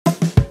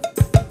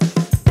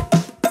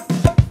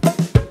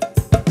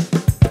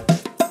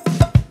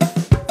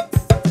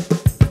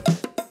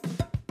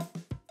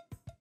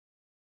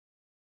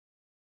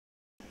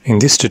In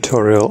this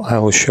tutorial I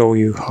will show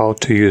you how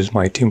to use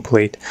my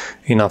template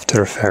in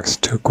After Effects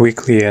to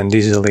quickly and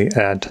easily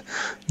add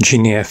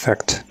genie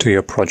effect to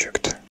your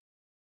project.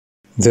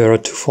 There are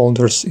two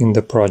folders in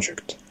the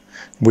project.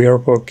 We are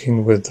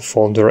working with the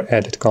folder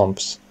Edit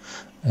Comps.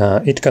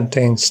 It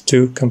contains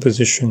two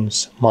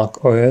compositions,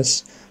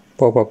 MacOS,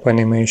 Pop-up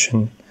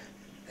Animation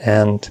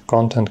and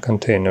Content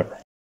Container.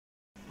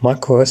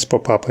 MacOS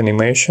Pop-up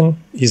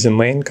Animation is the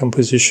main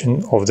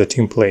composition of the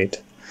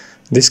template.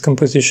 This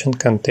composition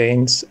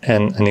contains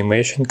an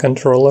animation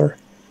controller,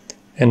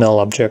 a null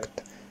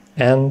object,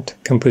 and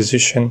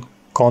composition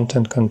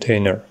content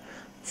container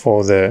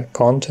for the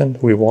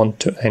content we want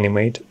to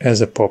animate as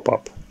a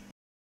pop-up.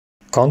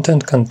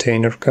 Content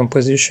container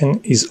composition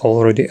is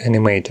already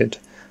animated,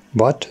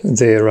 but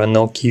there are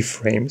no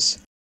keyframes.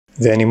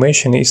 The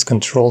animation is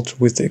controlled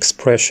with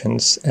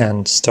expressions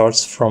and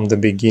starts from the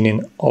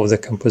beginning of the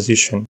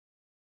composition.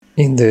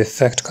 In the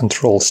Effect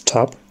Controls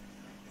tab,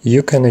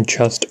 you can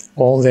adjust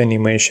all the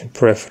animation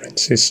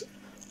preferences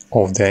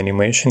of the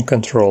animation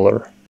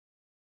controller.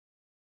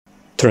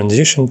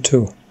 Transition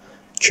 2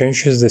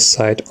 changes the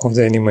side of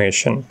the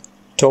animation,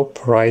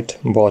 top, right,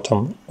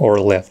 bottom or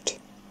left.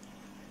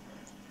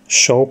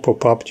 Show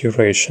pop-up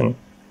duration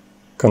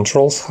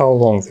controls how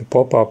long the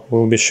pop-up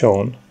will be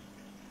shown.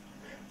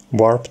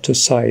 Warp to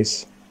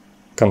size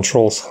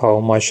controls how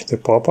much the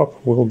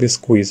pop-up will be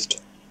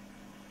squeezed.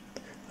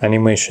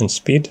 Animation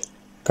speed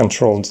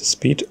controls the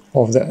speed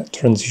of the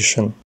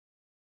transition.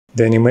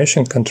 The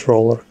animation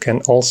controller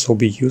can also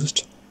be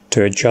used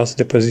to adjust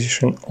the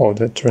position of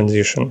the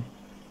transition.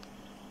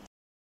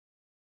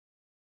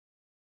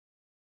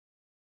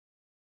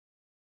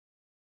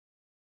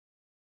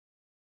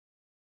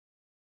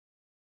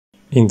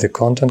 In the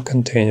content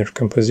container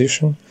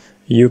composition,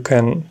 you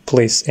can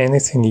place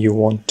anything you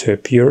want to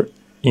appear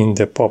in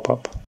the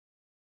pop-up.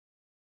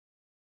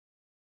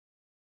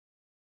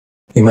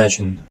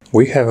 Imagine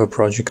we have a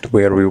project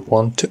where we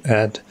want to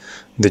add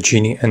the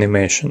genie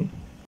animation.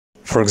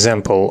 For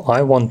example,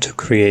 I want to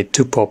create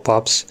two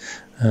pop-ups.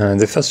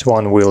 The first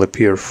one will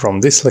appear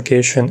from this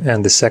location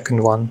and the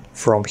second one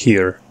from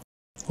here.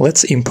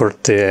 Let's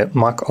import the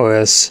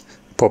macOS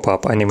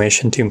pop-up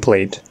animation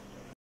template.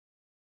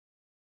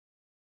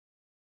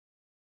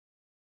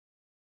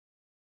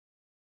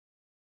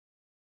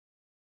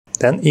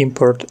 Then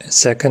import a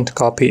second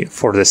copy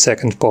for the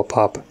second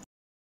pop-up.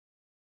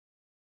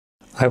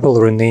 I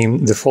will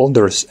rename the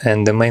folders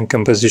and the main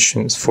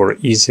compositions for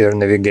easier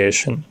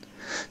navigation,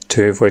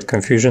 to avoid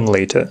confusion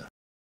later.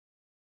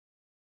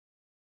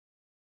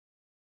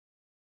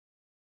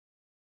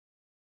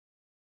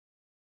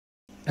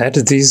 Add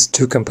these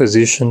two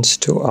compositions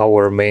to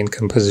our main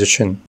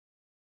composition.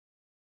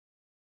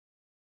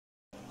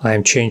 I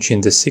am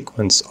changing the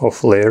sequence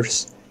of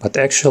layers, but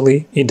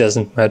actually it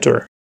doesn't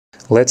matter.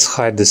 Let's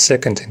hide the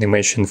second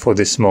animation for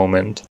this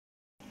moment.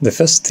 The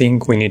first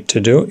thing we need to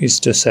do is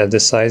to set the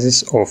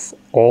sizes of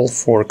all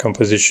four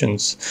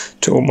compositions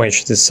to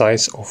match the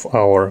size of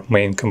our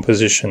main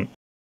composition.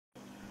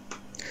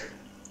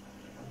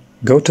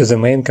 Go to the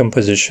main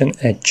composition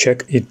and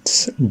check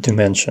its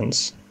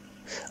dimensions.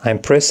 I'm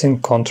pressing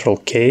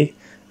Ctrl K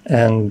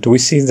and we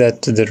see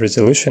that the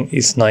resolution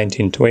is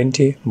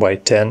 1920 by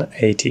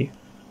 1080.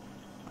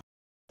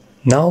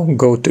 Now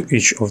go to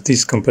each of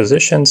these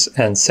compositions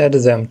and set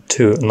them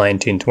to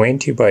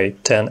 1920 by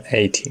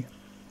 1080.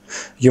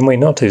 You may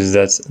notice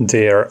that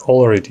they are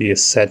already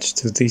set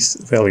to these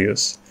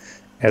values,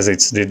 as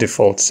it's the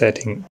default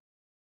setting.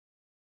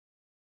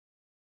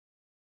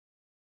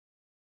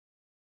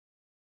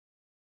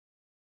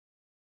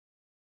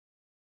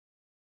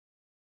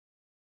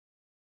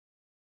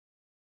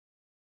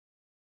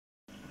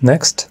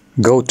 Next,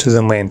 go to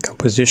the main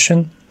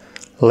composition,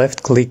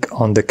 left-click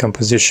on the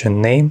composition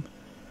name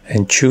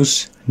and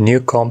choose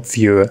New Comp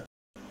Viewer.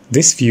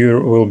 This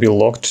viewer will be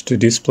locked to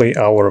display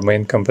our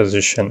main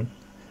composition,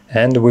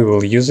 and we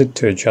will use it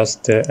to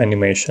adjust the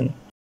animation.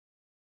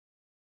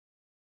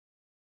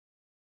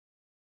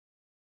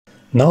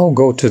 Now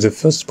go to the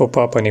first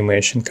pop-up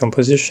animation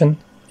composition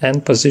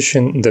and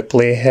position the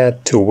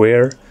playhead to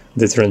where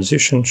the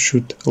transition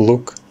should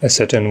look a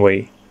certain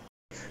way.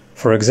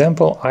 For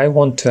example, I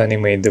want to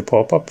animate the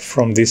pop-up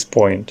from this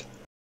point.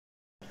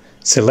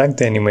 Select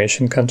the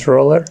animation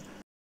controller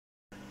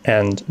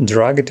and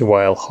drag it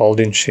while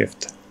holding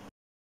Shift.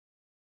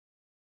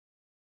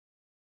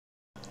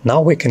 Now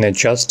we can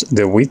adjust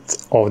the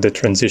width of the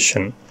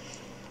transition.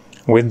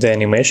 With the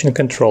animation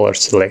controller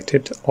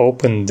selected,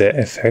 open the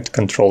Effect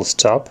Controls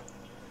tab,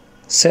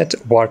 set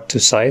Warp to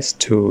Size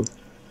to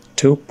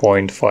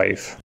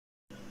 2.5.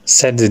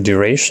 Set the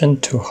duration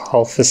to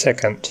half a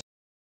second.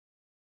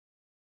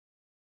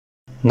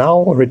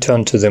 Now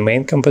return to the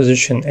main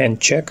composition and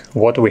check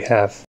what we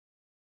have.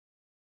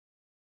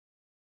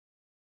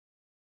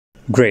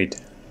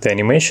 Great, the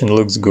animation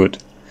looks good.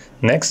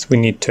 Next we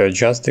need to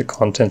adjust the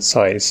content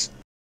size.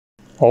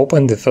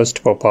 Open the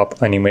first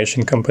pop-up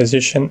animation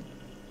composition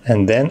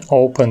and then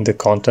open the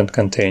content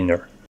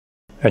container.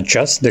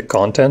 Adjust the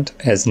content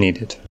as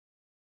needed.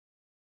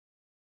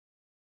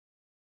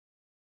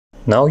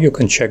 Now you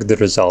can check the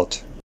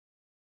result.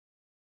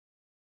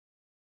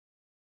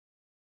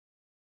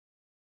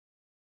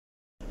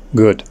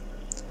 Good.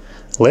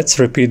 Let's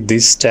repeat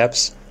these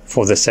steps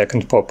for the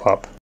second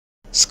pop-up.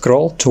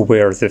 Scroll to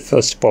where the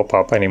first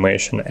pop-up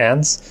animation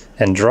ends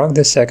and drag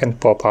the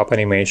second pop-up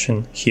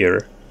animation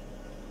here.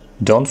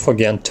 Don't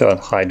forget to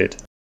unhide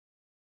it.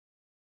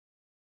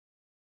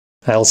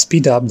 I'll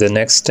speed up the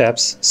next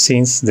steps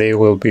since they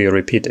will be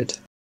repeated.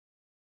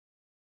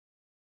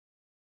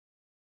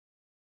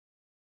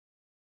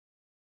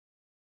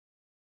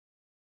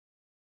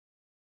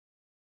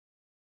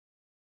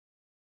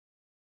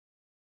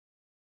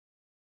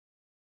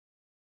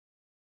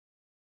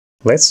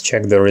 Let's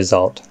check the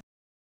result.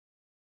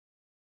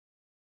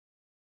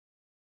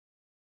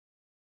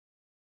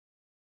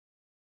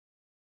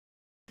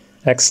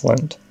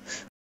 Excellent.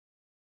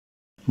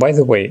 By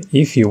the way,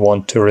 if you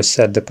want to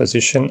reset the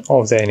position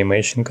of the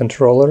animation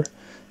controller,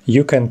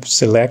 you can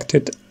select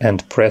it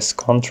and press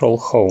Ctrl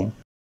Home.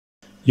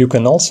 You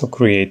can also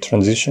create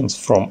transitions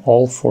from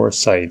all four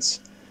sides.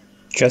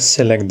 Just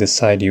select the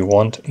side you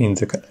want in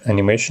the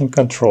animation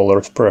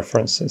controller's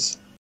preferences.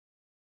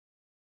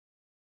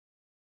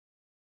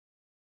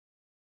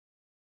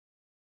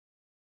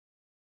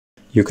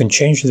 You can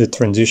change the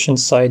transition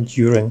side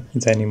during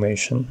the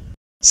animation.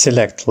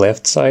 Select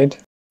left side.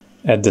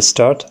 At the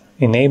start,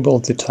 enable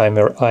the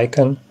timer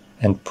icon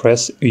and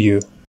press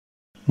U.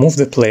 Move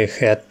the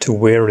playhead to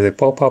where the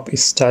pop-up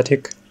is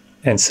static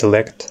and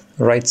select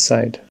right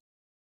side.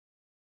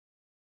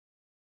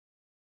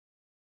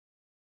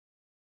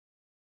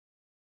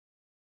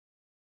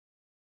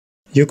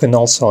 You can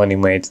also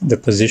animate the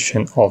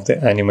position of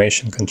the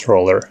animation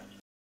controller.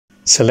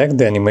 Select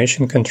the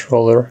animation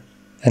controller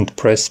and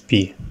press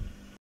P.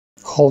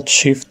 Hold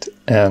Shift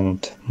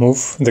and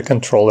move the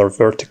controller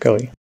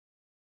vertically.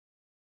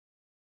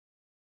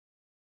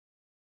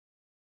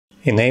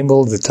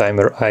 Enable the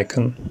timer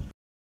icon.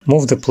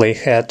 Move the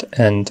playhead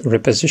and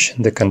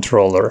reposition the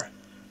controller.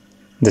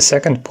 The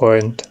second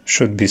point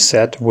should be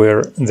set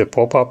where the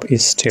pop-up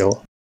is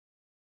still.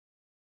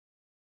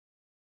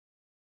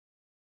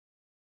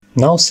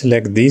 Now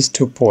select these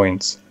 2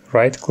 points,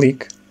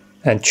 right-click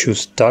and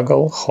choose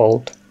Toggle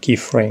Hold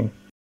Keyframe.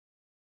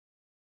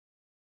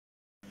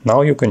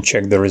 Now you can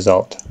check the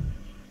result.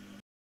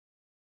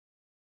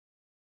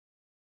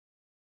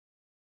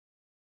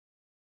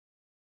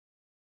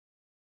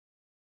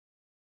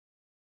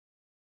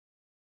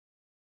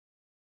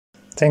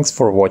 Thanks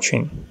for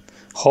watching.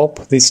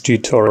 Hope this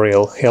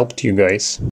tutorial helped you guys.